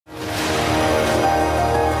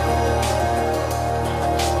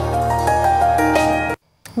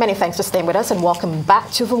Many thanks for staying with us and welcome back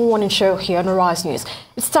to the morning show here on Arise News.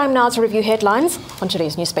 It's time now to review headlines on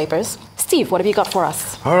today's newspapers. Steve, what have you got for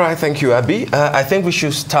us? All right, thank you, Abby. I think we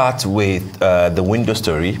should start with the window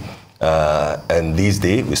story. And this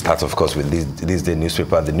day, we start, of course, with this day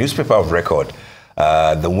newspaper, the newspaper of record.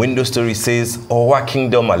 The window story says, Owa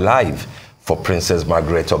Kingdom alive for Princess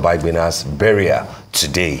Margaret Obaigbena's burial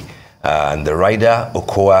today. And the rider,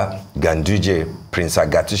 Okoa Ganduje, Prince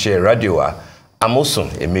Agatushe Radioa, Amosun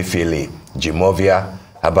Emefiele, Jimovia,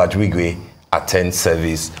 Abadwigwe attend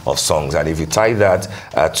service of songs. And if you tie that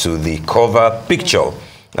to the cover picture,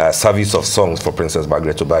 service of songs for Princess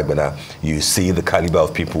Margaret Obaigbena, you see the caliber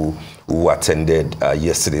of people who attended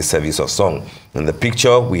yesterday's service of song. In the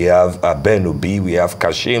picture, we have Ben Obi, we have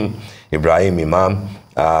Kashim Ibrahim Imam,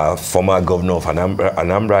 former governor of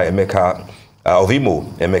Anambra, Emeka, of Imo,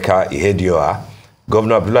 Emeka Ihedioa,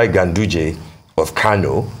 Governor Abdullahi Ganduje of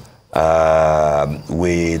Kano,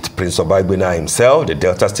 with Prince Obaigbena himself, the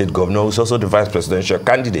Delta State governor, who's also the vice presidential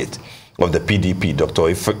candidate of the PDP, Dr.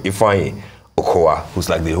 Ifeanyi Okowa, who's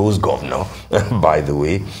like the host governor, by the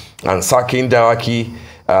way, and Sakin Dawaki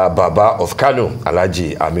Baba of Kano,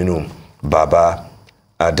 Alhaji Aminu Baba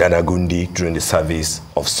Danagundi, during the service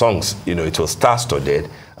of songs. You know, it was star-studded,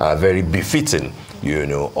 very befitting, you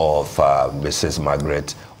know, of Mrs.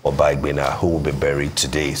 Margaret Obaigbena, who will be buried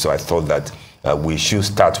today. So I thought that we should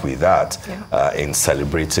start with that in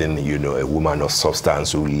celebrating, you know, a woman of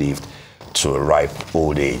substance who lived to a ripe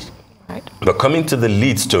old age. Right. But coming to the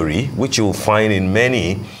lead story, which you will find in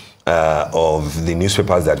many of the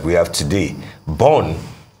newspapers that we have today, Born,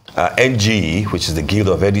 NGE, which is the Guild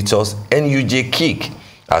of Editors, NUJ kick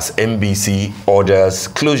as NBC orders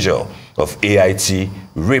closure of AIT,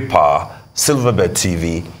 RayPower, Silverbird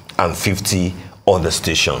TV, and 50 other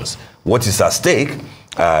stations. What is at stake?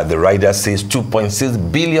 The rider says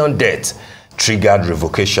 2.6 billion debt triggered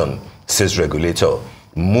revocation, says regulator.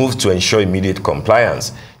 Move to ensure immediate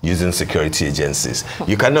compliance using security agencies.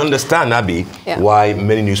 You can understand, Abby, why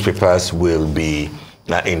many newspapers will be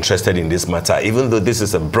interested in this matter, even though this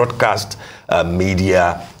is a broadcast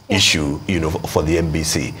media ixue, you know, for the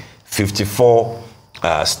NBC. 54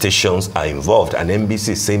 stations are involved, and NBC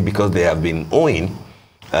is saying because they have been owing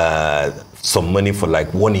some money for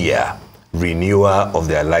like 1 year, renewal of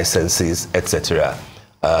their licenses, etc.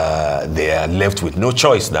 They are left with no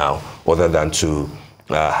choice now other than to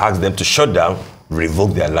ask them to shut down,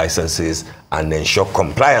 revoke their licenses, and ensure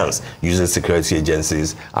compliance using security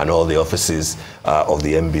agencies and all the offices of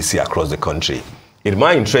the NBC across the country. It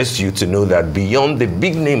might interest you to know that beyond the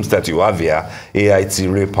big names that you have here, AIT,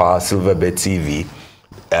 RayPower, Silverbird TV,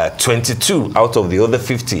 22 out of the other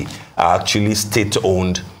 50 are actually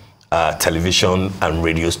state-owned television and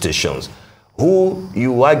radio stations. Who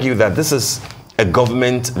you argue that this is a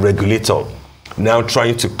government regulator now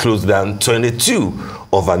trying to close down 22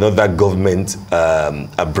 of another government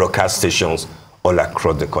broadcast stations all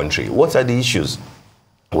across the country. What are the issues?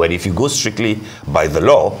 Well, if you go strictly by the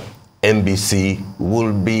law, NBC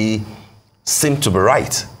will seem to be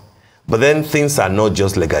right. But then things are not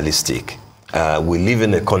just legalistic. We live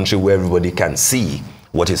in a country where everybody can see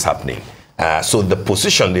what is happening. So the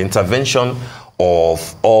position, the intervention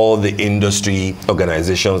of all the industry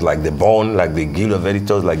organizations like the BON, like the Guild of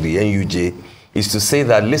Editors, like the NUJ, is to say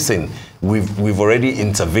that, listen, we've already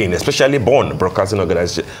intervened, especially BON, Broadcasting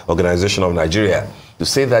Organization of Nigeria, to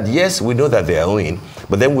say that, yes, we know that they are owing,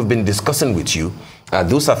 but then we've been discussing with you,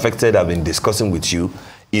 those affected have been discussing with you,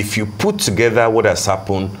 if you put together what has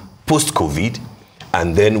happened post-COVID,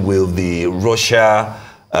 and then with the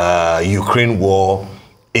Russia-Ukraine war,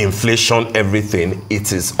 inflation, everything,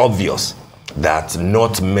 it is obvious that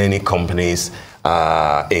not many companies,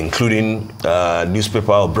 including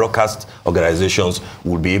newspaper or broadcast organizations,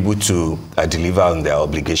 will be able to deliver on their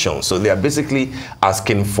obligations. So they are basically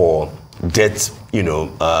asking for debt, you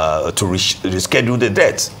know, to reschedule the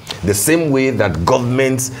debt, the same way that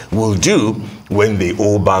governments will do when they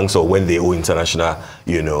owe banks or when they owe international,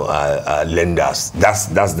 you know, lenders. That's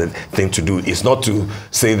the thing to do. It's not to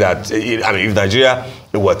say that, I mean, if Nigeria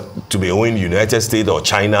were to be owing United States or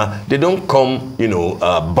China, they don't come, you know,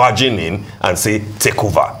 barging in and say, take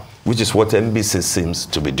over, which is what NBC seems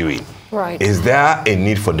to be doing. Right. Is there a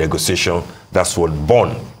need for negotiation? That's what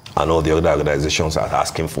BON and all the other organizations are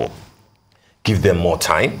asking for. Give them more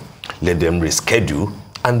time, let them reschedule,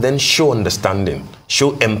 and then show understanding,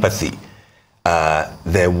 show empathy.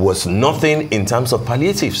 There was nothing in terms of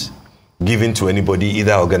palliatives given to anybody,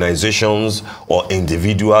 either organizations or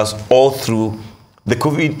individuals, all through the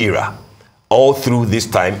COVID era, all through this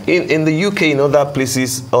time. In the UK, in other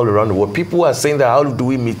places all around the world, people are saying that how do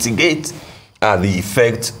we mitigate the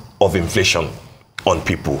effect of inflation? on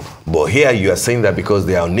people. But here you are saying that because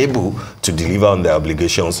they are unable to deliver on their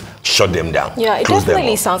obligations, shut them down. Yeah, it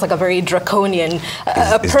definitely sounds like a very draconian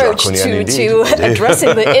approach to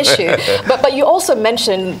addressing the issue. But you also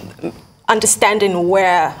mentioned understanding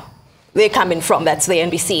where they're coming from. That's the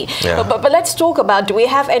NBC. Yeah. But let's talk about, do we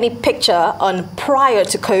have any picture on prior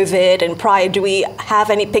to COVID and prior, do we have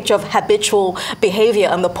any picture of habitual behavior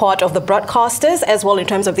on the part of the broadcasters as well in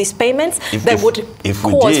terms of these payments that would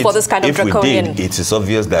cause for this kind of draconian? If we did, it is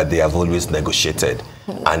obvious that they have always negotiated,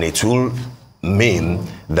 and it will mean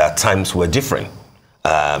that times were different.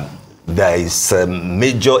 There is a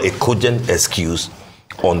major, a cogent excuse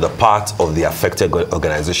on the part of the affected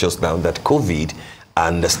organizations now that COVID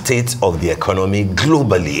and the state of the economy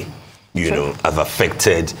globally, have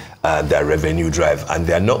affected their revenue drive, and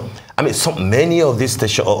they are not. I mean, many of these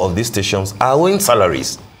stations are owing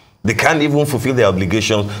salaries. They can't even fulfill their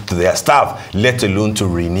obligations to their staff, let alone to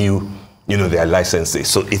renew, their licenses.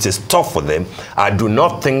 So it is tough for them. I do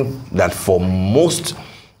not think that for most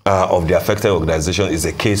of the affected organizations is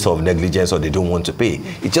a case of negligence or they don't want to pay.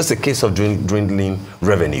 It's just a case of dwindling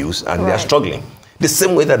revenues, and they are struggling. The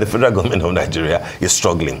same way that the federal government of Nigeria is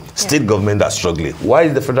struggling. State government are struggling. Why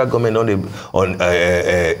is the federal government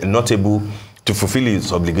not able to fulfill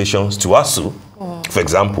its obligations to ASU, for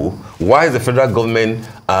example? Why is the federal government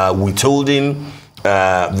withholding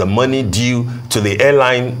the money due to the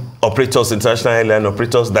airline operators, international airline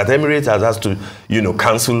operators, that Emirates has to,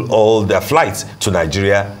 cancel all their flights to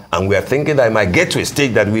Nigeria? And we are thinking that it might get to a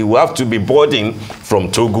stage that we will have to be boarding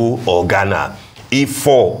from Togo or Ghana if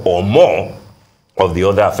 4 or more of the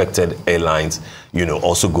other affected airlines,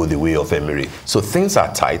 also go the way of Emirates. So things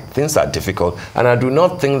are tight, things are difficult, and I do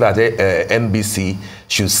not think that NBC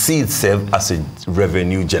should see itself as a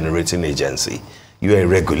revenue-generating agency. You are a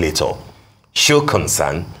regulator. Show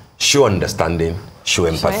concern, show understanding, show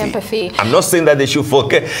empathy. I'm not saying that they should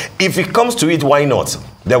forget. If it comes to it, why not?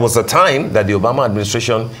 There was a time that the Obama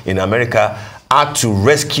administration in America had to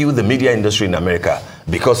rescue the media industry in America,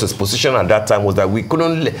 because its position at that time was that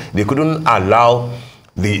they couldn't allow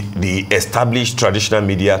the established traditional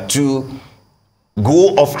media to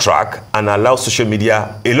go off track and allow social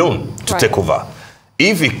media alone to take over.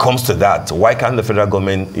 If it comes to that, why can't the federal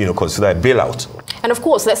government, consider a bailout? And of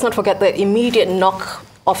course, let's not forget the immediate knock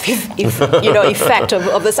of effect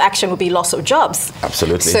of this action would be loss of jobs.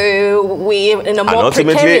 Absolutely. So we in a more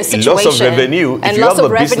precarious situation. Loss of revenue. If you have a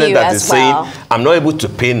business that is saying, I'm not able to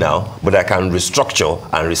pay now, but I can restructure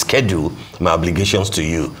and reschedule my obligations to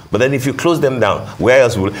you. But then if you close them down,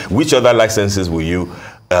 which other licenses will you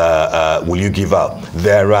give out?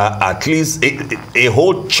 There are at least a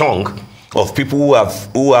whole chunk of people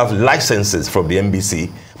who have licenses from the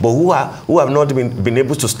NBC, but who have not been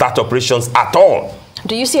able to start operations at all.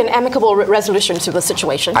 Do you see an amicable resolution to the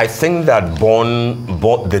situation? I think that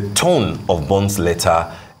the tone of Bond's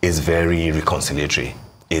letter is very reconciliatory.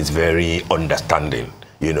 It's very understanding,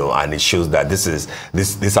 and it shows that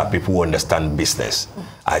these are people who understand business.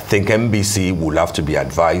 I think NBC will have to be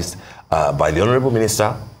advised by the Honorable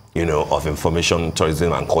Minister, of Information,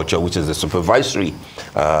 Tourism and Culture, which is the supervisory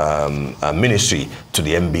ministry to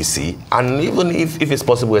the NBC, and even if it's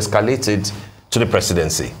possible, escalated to the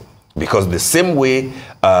presidency. Because the same way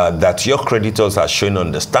that your creditors are showing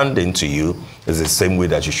understanding to you is the same way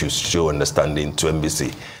that you should show understanding to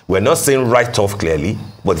NBC. We're not saying right off clearly,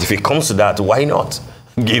 but if it comes to that, why not?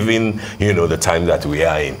 Given, the time that we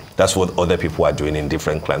are in. That's what other people are doing in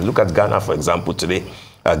different climes. Look at Ghana, for example, today.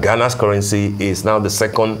 Ghana's currency is now the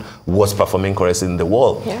second worst performing currency in the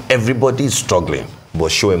world. Yeah. Everybody is struggling, but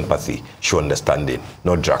show empathy, show understanding,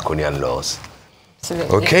 not draconian laws.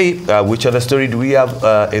 Absolutely. Okay, which other story do we have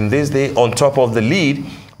in this day? On top of the lead,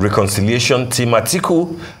 reconciliation, Team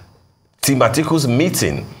Atiku's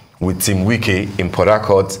meeting with Team Wike in Port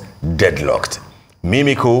Harcourt deadlocked.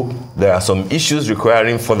 Mimiko, there are some issues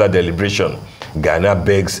requiring further deliberation. Ghana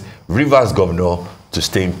begs Rivers governor to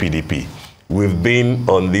stay in PDP. We've been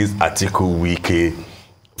on this Atiku Wike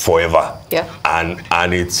forever. Yeah. And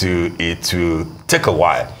it will take a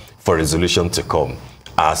while for resolution to come.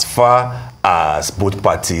 As far as both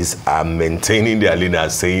parties are maintaining their lane,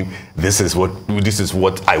 saying this is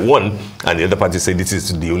what I want, and the other party say this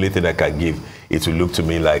is the only thing I can give, it will look to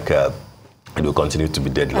me like it will continue to be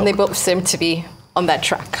deadlocked. And they both seem to be on that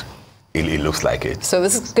track. It looks like it. So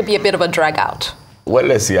this could be a bit of a drag out. Well,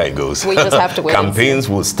 let's see how it goes. We just have to wait. Campaigns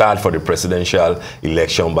will start for the presidential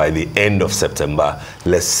election by the end of September.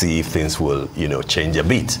 Let's see if things will, change a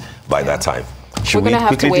bit by that time. Should We're going to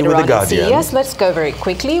have to wait with around the and see. Guardian? Yes, let's go very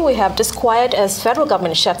quickly. We have disquiet as federal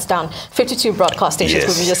government shuts down 52 broadcast stations,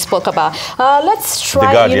 which we just spoke about. Let's try.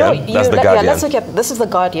 The Guardian. That's the Guardian. Yeah, let's look at this. Is the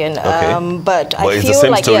Guardian. Okay. But I it's feel the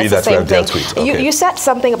same like story it's the that we same have dealt with. thing. Okay. You said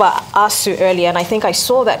something about ASU earlier, and I think I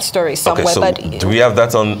saw that story somewhere. Okay, so but do we have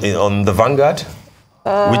that on the Vanguard?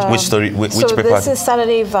 Which story? Which so paper? This is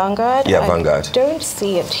Saturday Vanguard. Yeah, Vanguard. I don't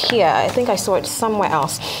see it here. I think I saw it somewhere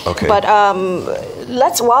else. Okay. But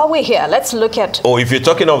while we're here, let's look at. Oh, if you're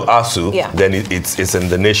talking of ASU, yeah, then it's in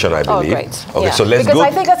the Nation, I believe. Oh, great. Okay, yeah. so let's because go. I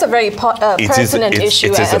think that's a very pertinent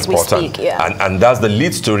issue as we speak. Yeah. And that's the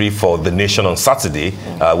lead story for the Nation on Saturday,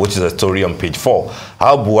 which is a story on page 4.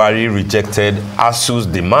 How Buhari rejected ASU's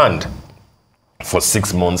demand for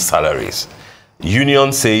 6 months' salaries.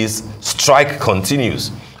 Union says strike continues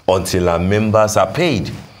until our members are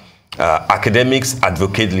paid. Academics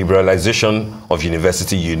advocate liberalization of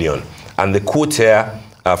university union. And the quote here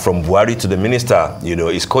from Buhari to the minister,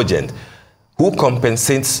 is cogent. Who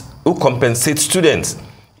compensates students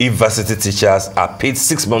if varsity teachers are paid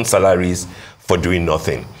 6 months' salaries for doing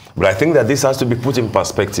nothing? But I think that this has to be put in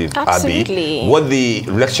perspective, Absolutely. Abby. What the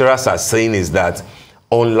lecturers are saying is that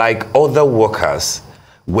unlike other workers,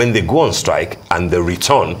 when they go on strike and they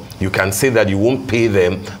return, you can say that you won't pay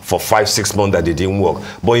them for 5-6 months that they didn't work.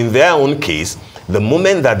 But in their own case, the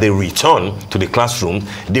moment that they return to the classroom,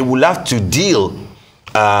 they will have to deal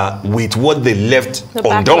with what they left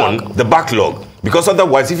undone, the backlog. Because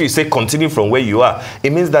otherwise, if you say continue from where you are,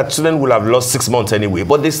 it means that students will have lost 6 months anyway.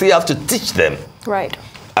 But they still have to teach them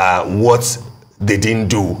what they didn't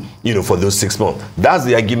do, for those 6 months. That's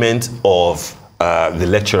the argument of the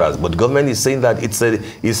lecturers, but government is saying that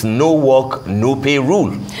it's no work, no pay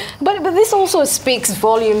rule. But this also speaks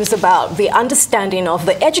volumes about the understanding of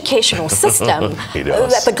the educational system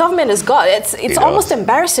that the government has got. It's almost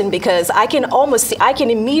embarrassing because I can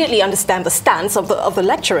immediately understand the stance of the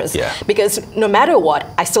lecturers. Yeah. Because no matter what,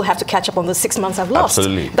 I still have to catch up on the 6 months I've lost.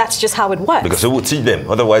 Absolutely. That's just how it works. Because it will teach them.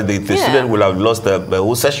 Otherwise, the student will have lost the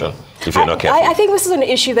whole session. If you're not careful. I think this is an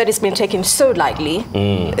issue that has been taken so lightly.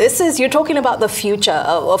 You're talking about the future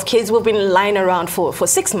of kids who've been lying around for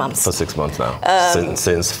 6 months. For 6 months now. Since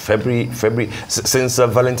since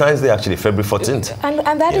Valentine's Day, actually, February 14th.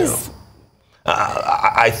 And that is...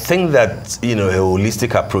 I think that, a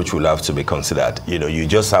holistic approach will have to be considered. You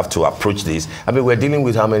just have to approach this. I mean, we're dealing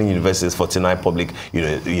with how many universities? 49 public,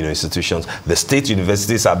 institutions. The state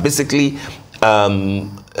universities are basically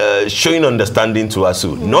showing understanding to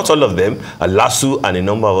ASU. Not all of them. LASU and a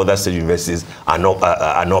number of other state universities are not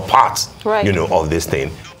part, of this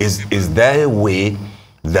thing. Is there a way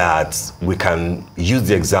that we can use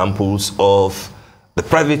the examples of the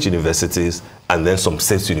private universities and then some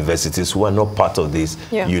state universities who are not part of this,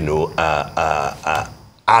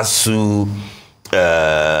 ASU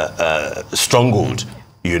stronghold,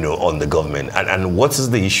 on the government? And what is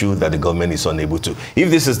the issue that the government is unable to? If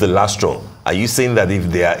this is the last straw, are you saying that if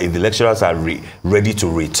the lecturers are ready to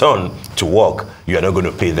return to work, you are not going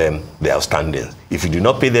to pay them their outstandings? If you do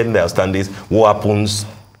not pay them their outstandings, what happens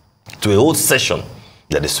to a whole session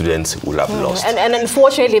that the students will have lost? And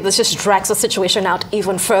unfortunately, this just drags the situation out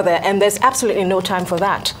even further, and there's absolutely no time for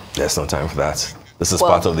that. There's no time for that. This is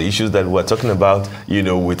part of the issues that we're talking about,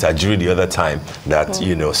 with Ajuri the other time, that,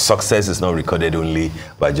 success is not recorded only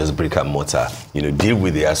by just brick and mortar. Deal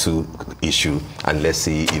with the ASU issue and let's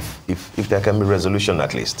see if there can be resolution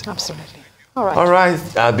at least. Absolutely. All right. All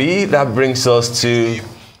right, Abby, that brings us to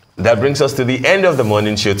the end of the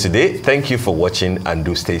morning show today. Thank you for watching and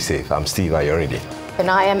do stay safe. I'm Steve Ayorinde. And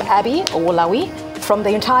I am Abby Owolawi. From the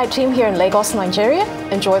entire team here in Lagos, Nigeria,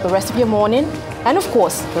 enjoy the rest of your morning and, of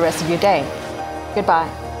course, the rest of your day. Goodbye.